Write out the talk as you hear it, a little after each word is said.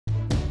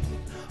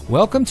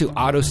Welcome to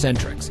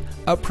AutoCentrix,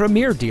 a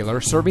premier dealer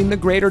serving the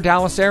greater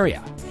Dallas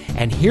area.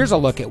 And here's a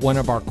look at one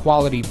of our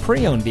quality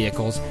pre-owned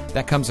vehicles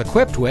that comes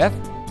equipped with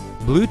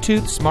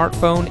Bluetooth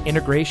smartphone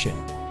integration,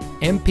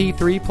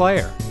 MP3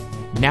 player,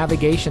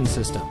 navigation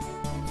system,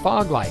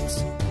 fog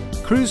lights,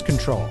 cruise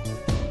control,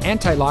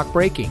 anti-lock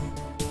braking,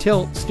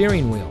 tilt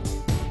steering wheel,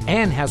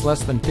 and has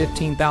less than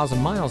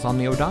 15,000 miles on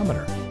the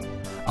odometer.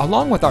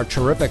 Along with our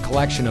terrific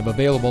collection of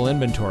available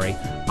inventory,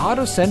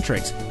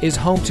 AutoCentrix is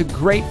home to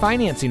great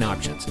financing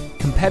options,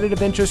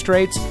 competitive interest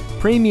rates,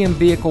 premium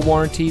vehicle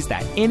warranties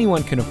that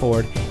anyone can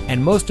afford,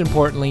 and most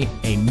importantly,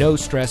 a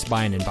no-stress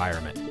buying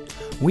environment.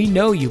 We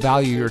know you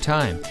value your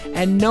time,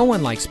 and no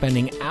one likes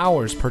spending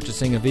hours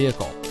purchasing a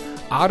vehicle.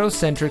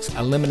 AutoCentrix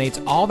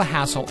eliminates all the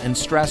hassle and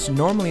stress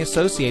normally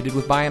associated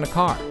with buying a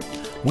car.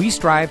 We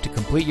strive to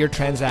complete your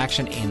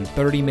transaction in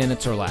 30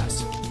 minutes or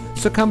less.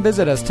 So come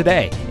visit us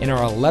today in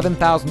our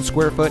 11,000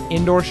 square foot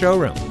indoor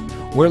showroom.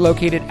 We're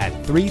located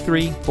at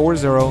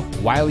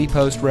 3340 Wiley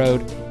Post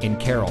Road in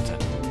Carrollton.